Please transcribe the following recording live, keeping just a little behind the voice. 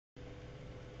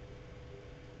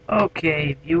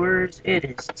Okay, viewers, it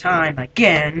is time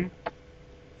again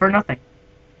for nothing.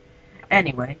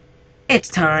 Anyway, it's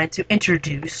time to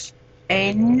introduce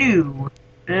a new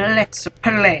Let's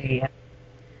Play.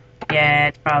 Yeah,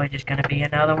 it's probably just gonna be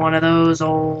another one of those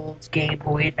old Game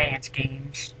Boy Advance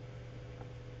games.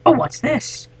 Oh, what's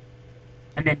this?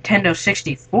 A Nintendo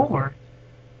 64?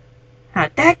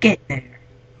 How'd that get there?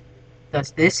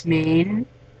 Does this mean...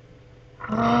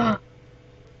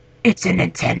 it's a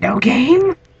Nintendo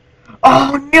game?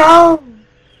 Oh no!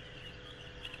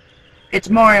 It's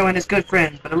Mario and his good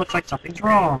friends, but it looks like something's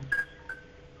wrong.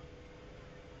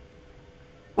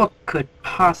 What could it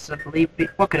possibly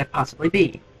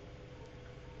be?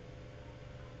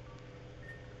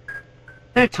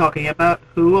 They're talking about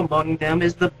who among them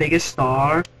is the biggest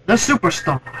star. The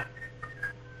superstar.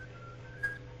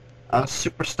 A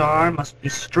superstar must be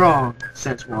strong,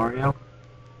 says Wario.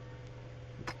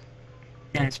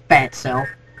 And his fat self.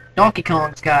 Donkey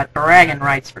Kong's got bragging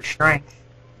rights for strength.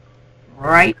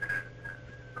 Right?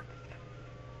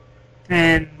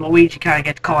 And Luigi kinda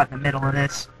gets caught in the middle of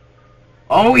this.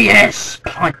 Oh yes!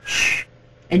 Punch!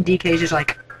 And DK's just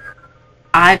like,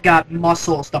 I've got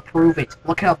muscles to prove it.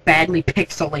 Look how badly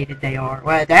pixelated they are.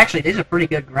 Well, actually, these are pretty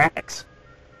good graphics.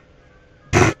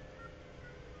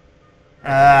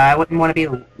 I wouldn't want to be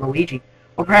Luigi.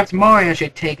 Or perhaps Mario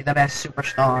should take the best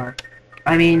superstar.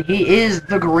 I mean, he is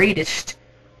the greatest,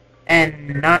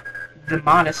 and not the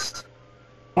modest.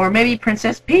 Or maybe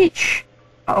Princess Peach.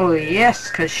 Oh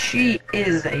yes, because she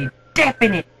is a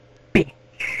definite bitch.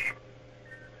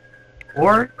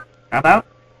 Or, how about...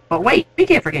 But wait, we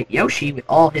can't forget Yoshi with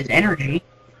all his energy.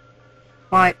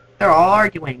 Why, they're all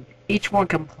arguing. Each one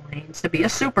complains to be a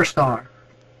superstar.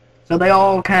 So they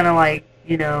all kind of like,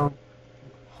 you know,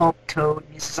 hump Toad,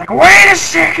 and he's just like, wait a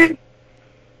second!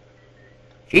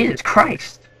 Jesus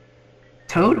Christ.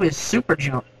 Toad with super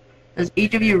jump. Does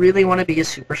each of you really want to be a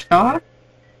superstar?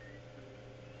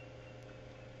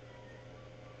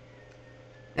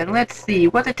 Then let's see,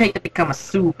 what's it take to become a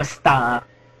superstar?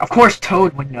 Of course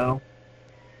Toad would know.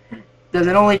 Does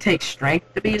it only take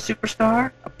strength to be a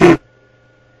superstar?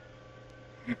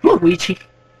 Luigi.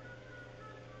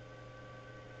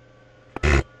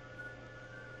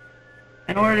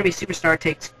 In order to be superstar, it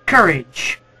takes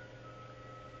courage,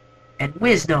 and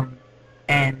wisdom,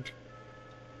 and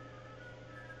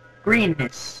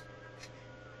greenness,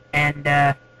 and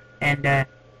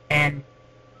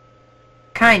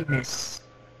kindness.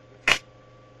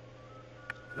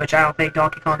 Which I don't think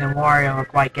Donkey Kong and Wario are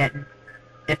quite getting.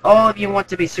 If all of you want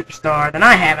to be superstar, then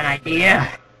I have an idea.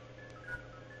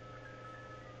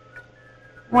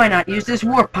 Why not use this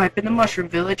warp pipe in the Mushroom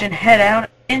Village and head out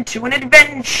into an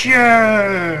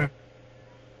adventure?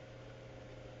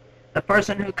 The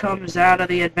person who comes out of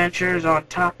the adventures on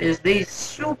top is the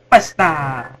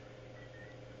superstar.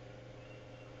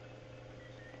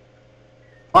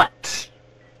 But,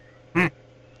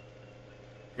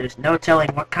 there's no telling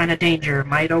what kind of danger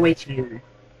might await you.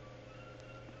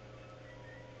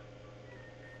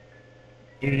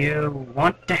 Do you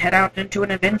want to head out into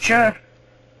an adventure?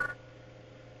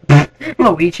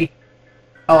 Luigi.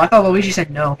 Oh, I thought Luigi said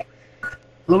no.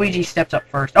 Luigi steps up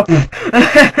first. Oh.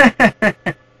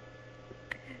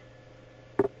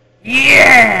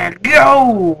 Yeah,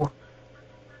 go!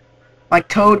 Like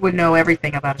Toad would know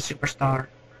everything about a superstar.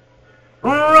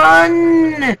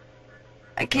 Run!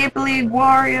 I can't believe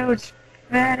Wario's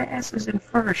fat ass is in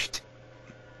first.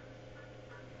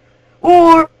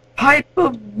 Or Pipe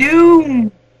of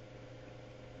Doom!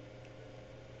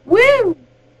 Woo!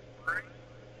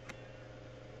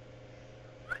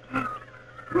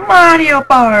 Mario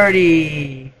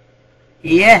Party!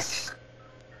 Yes!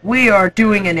 We are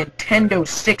doing a Nintendo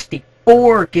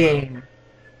 64 game.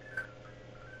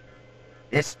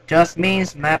 This just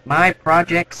means that my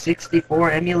Project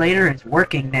 64 emulator is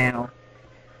working now.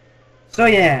 So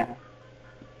yeah.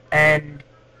 And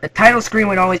the title screen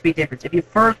would always be different. If you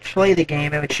first play the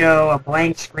game, it would show a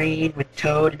blank screen with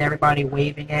Toad and everybody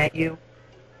waving at you.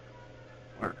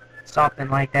 Or something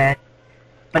like that.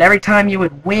 But every time you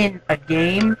would win a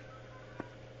game,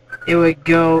 it would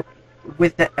go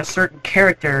with a certain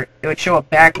character. It would show a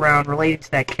background relating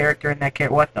to that character and that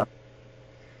character. What the?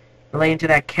 Relating to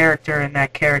that character and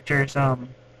that character's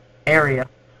area.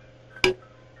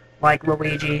 Like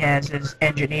Luigi has his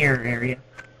engineer area.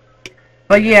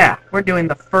 But yeah, we're doing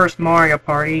the first Mario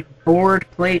Party board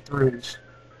playthroughs.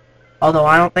 Although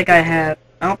I don't think I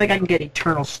can get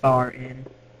Eternal Star in.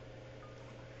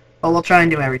 But we'll try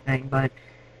and do everything, but...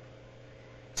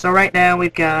 So right now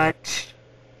we've got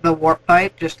the warp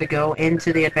pipe, just to go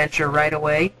into the adventure right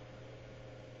away.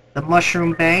 The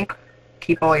mushroom bank,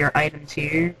 keep all your items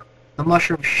here. The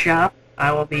mushroom shop,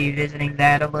 I will be visiting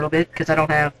that a little bit because I don't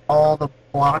have all the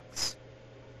blocks.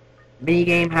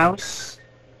 Minigame house,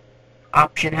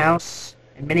 option house,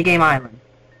 and minigame island.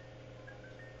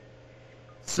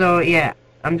 So yeah,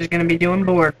 I'm just gonna be doing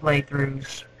board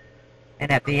playthroughs.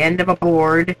 And at the end of a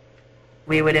board,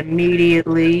 we would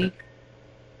immediately...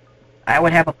 I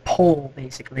would have a poll,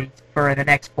 basically, for the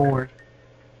next board.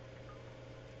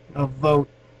 A vote.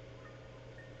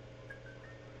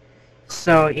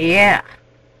 So, yeah.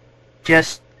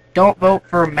 Just don't vote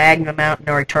for Magma Mountain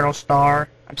or Eternal Star.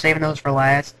 I'm saving those for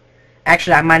last.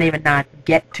 Actually, I might even not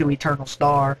get to Eternal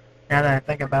Star, now that I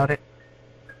think about it.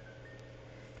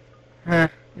 No,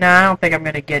 I don't think I'm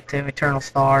going to get to Eternal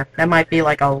Star. That might be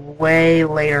like a way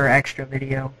later extra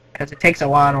video, because it takes a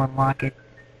while to unlock it.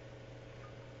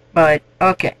 But,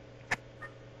 okay.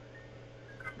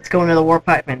 Let's go into the warp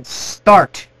pipe and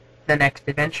start the next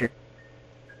adventure.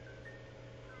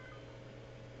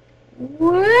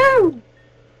 Woo!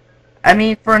 I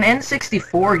mean, for an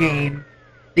N64 game,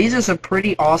 these are some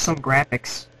pretty awesome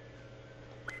graphics.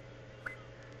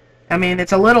 I mean,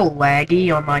 it's a little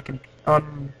laggy on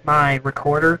my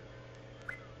recorder.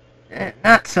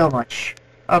 Not so much.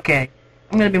 Okay,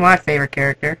 I'm gonna be my favorite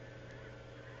character.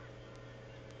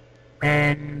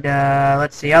 And,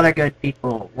 let's see, other good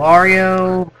people.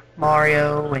 Wario,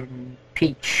 Mario, and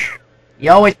Peach.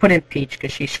 You always put in Peach,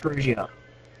 because she screws you up.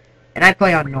 And I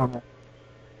play on normal.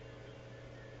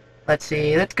 Let's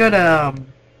see, let's go to,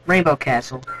 Rainbow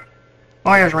Castle.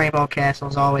 Mario's Rainbow Castle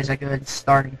is always a good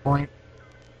starting point.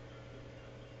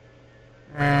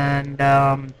 And,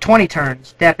 20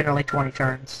 turns. Definitely 20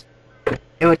 turns.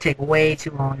 It would take way too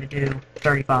long to do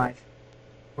 35.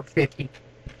 Or 50.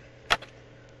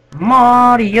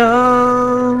 Mario's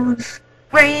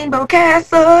Rainbow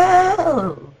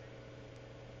Castle!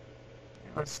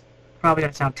 That was probably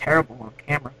going to sound terrible on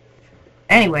camera.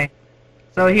 Anyway,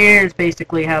 so here's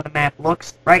basically how the map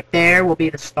looks. Right there will be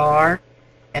the star.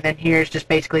 And then here's just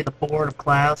basically the board of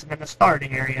clouds and then the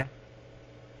starting area.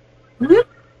 Whoop.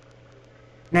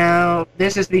 Now,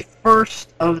 this is the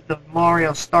first of the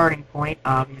Mario starting point,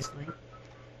 obviously.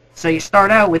 So you start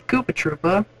out with Koopa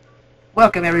Troopa.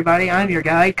 Welcome everybody, I'm your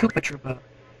guide, Koopa Troopa.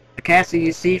 The castle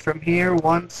you see from here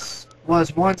was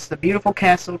once the beautiful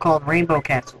castle called Rainbow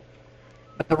Castle.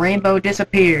 But the rainbow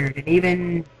disappeared, and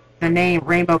even the name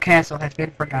Rainbow Castle has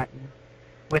been forgotten.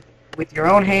 With your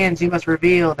own hands, you must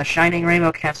reveal the shining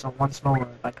Rainbow Castle once more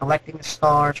by collecting the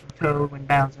stars from Toad and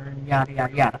Bowser and yada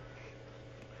yada yada.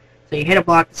 So you hit a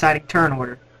block deciding turn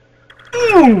order.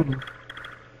 Boom!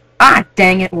 Ah,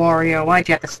 dang it, Wario, why'd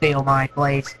you have to steal my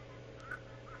place?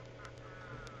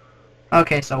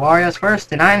 Okay, so Wario's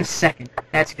first, and I'm second.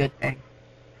 That's a good thing.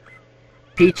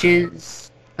 Peach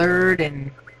is third, and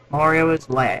Mario is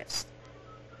last.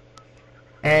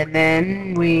 And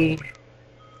then we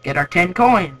get our 10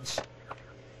 coins.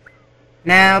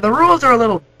 Now, the rules are a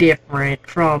little different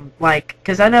from, like,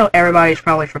 because I know everybody's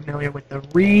probably familiar with the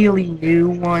really new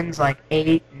ones, like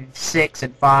 8, and 6,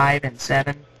 and 5, and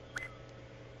 7,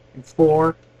 and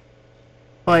 4.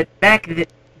 But back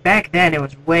then, it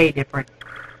was way different.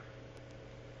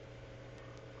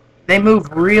 They move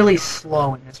really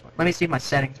slow in this one. Let me see if my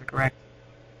settings are correct.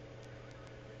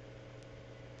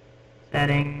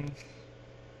 Settings.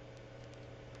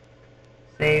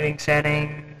 Saving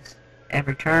settings.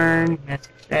 Every turn.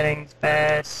 Message settings.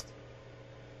 Best.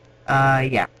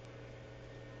 Yeah.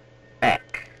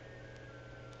 Back.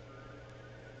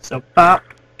 So, pop.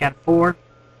 Got 4.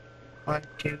 1,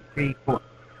 2, 3, 4.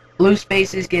 Blue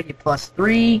spaces give you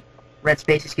 +3. Red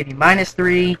spaces give you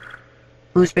 -3.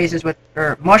 Blue spaces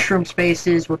or mushroom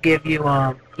spaces will give you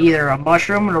either a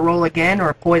mushroom to roll again or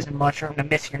a poison mushroom to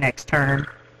miss your next turn.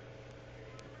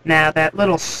 Now that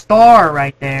little star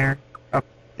right there,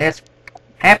 that's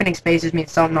happening spaces means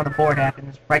something on the board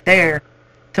happens. Right there,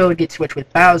 Toad gets switched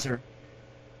with Bowser.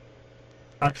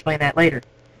 I'll explain that later.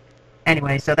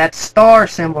 Anyway, so that star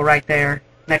symbol right there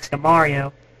next to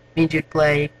Mario means you'd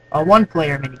play a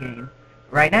 1-player minigame.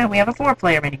 Right now we have a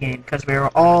 4-player minigame because we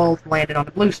were all landed on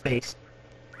the blue space.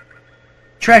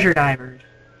 Treasure divers.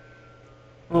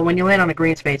 Well, when you land on the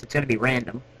green space, it's going to be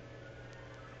random.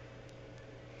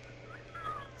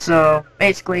 So,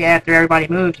 basically, after everybody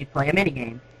moves, you play a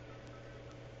minigame.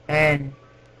 And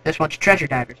this one's treasure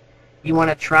divers. You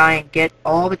want to try and get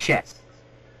all the chests.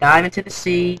 Dive into the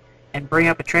sea and bring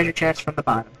up a treasure chest from the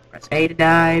bottom. Press A to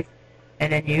dive,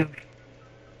 and then you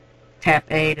tap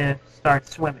A to start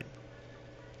swimming.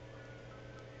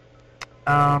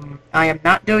 I am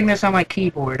not doing this on my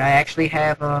keyboard. I actually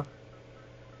have a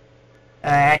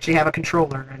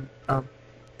controller, and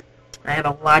I have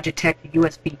a Logitech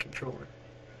USB controller.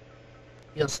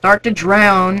 You'll start to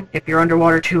drown if you're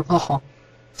underwater too long.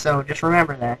 So just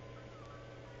remember that.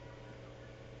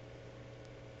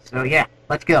 So yeah,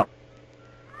 let's go.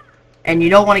 And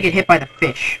you don't want to get hit by the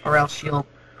fish, or else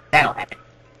that'll happen.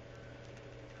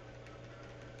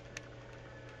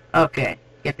 Okay,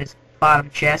 get this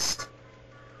bottom chest.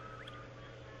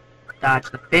 Dodge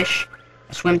the fish.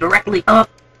 Swim directly up.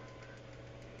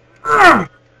 Ugh!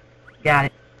 Got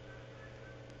it.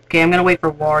 Okay, I'm gonna wait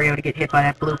for Wario to get hit by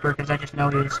that blooper, because I just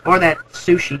noticed. Or that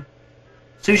sushi.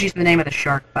 Sushi's the name of the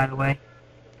shark, by the way.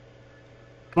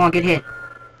 Come on, get hit.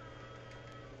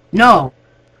 No!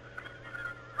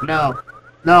 No.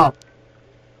 No.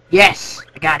 Yes!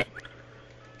 I got it.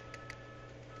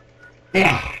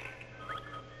 Yeah.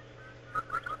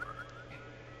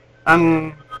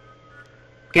 I'm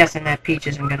guessing that Peach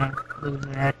isn't gonna lose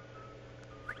that.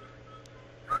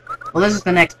 Well, this is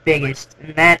the next biggest,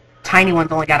 and that tiny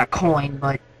one's only got a coin,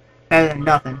 but better than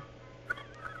nothing.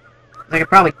 I could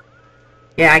probably...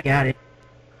 Yeah, I got it.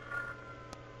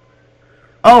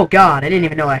 Oh god, I didn't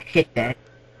even know I hit that.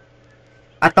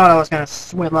 I thought I was gonna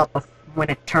swim up when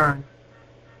it turned.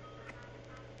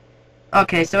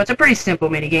 Okay, so it's a pretty simple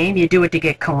minigame. You do it to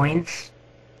get coins.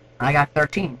 I got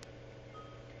 13.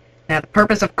 Now, the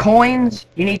purpose of coins,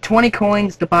 you need 20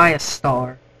 coins to buy a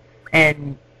star.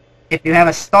 And if you have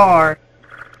a star,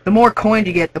 the more coins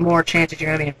you get, the more chances you're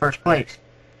going to be in first place.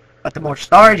 But the more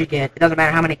stars you get, it doesn't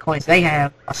matter how many coins they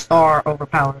have, a star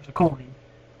overpowers a coin.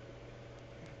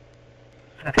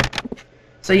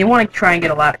 So you want to try and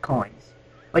get a lot of coins.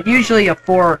 But usually a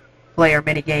 4-player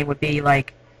minigame would be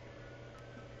like...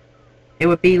 It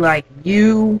would be like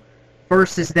you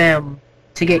versus them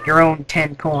to get your own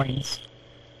 10 coins.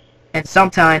 And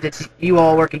sometimes it's you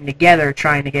all working together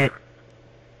trying to get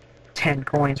 10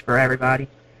 coins for everybody.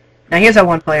 Now here's a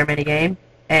 1-player minigame,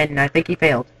 and I think he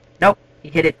failed. Nope, he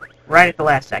hit it right at the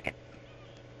last second.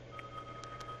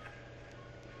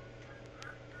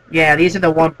 Yeah, these are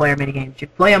the 1-player minigames. You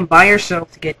play them by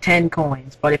yourself to get 10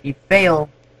 coins, but if you fail,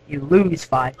 you lose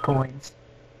 5 coins.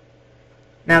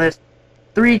 Now there's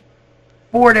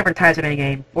 4 different types of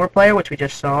minigame. 4-player, which we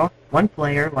just saw.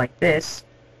 1-player, like this.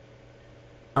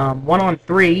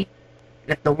 1-on-3.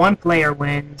 If the 1-player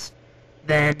wins,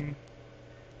 then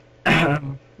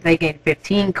they gain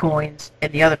 15 coins,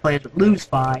 and the other players would lose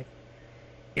 5.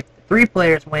 If the 3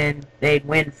 players win, they'd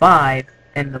win 5,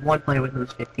 and the 1 player would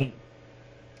lose 15.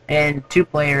 And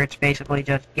 2-player, it's basically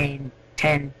just gain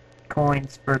 10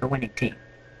 coins for the winning team.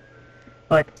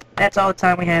 But that's all the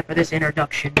time we have for this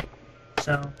introduction.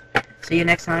 So, see you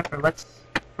next time for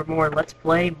more Let's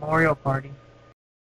Play Mario Party.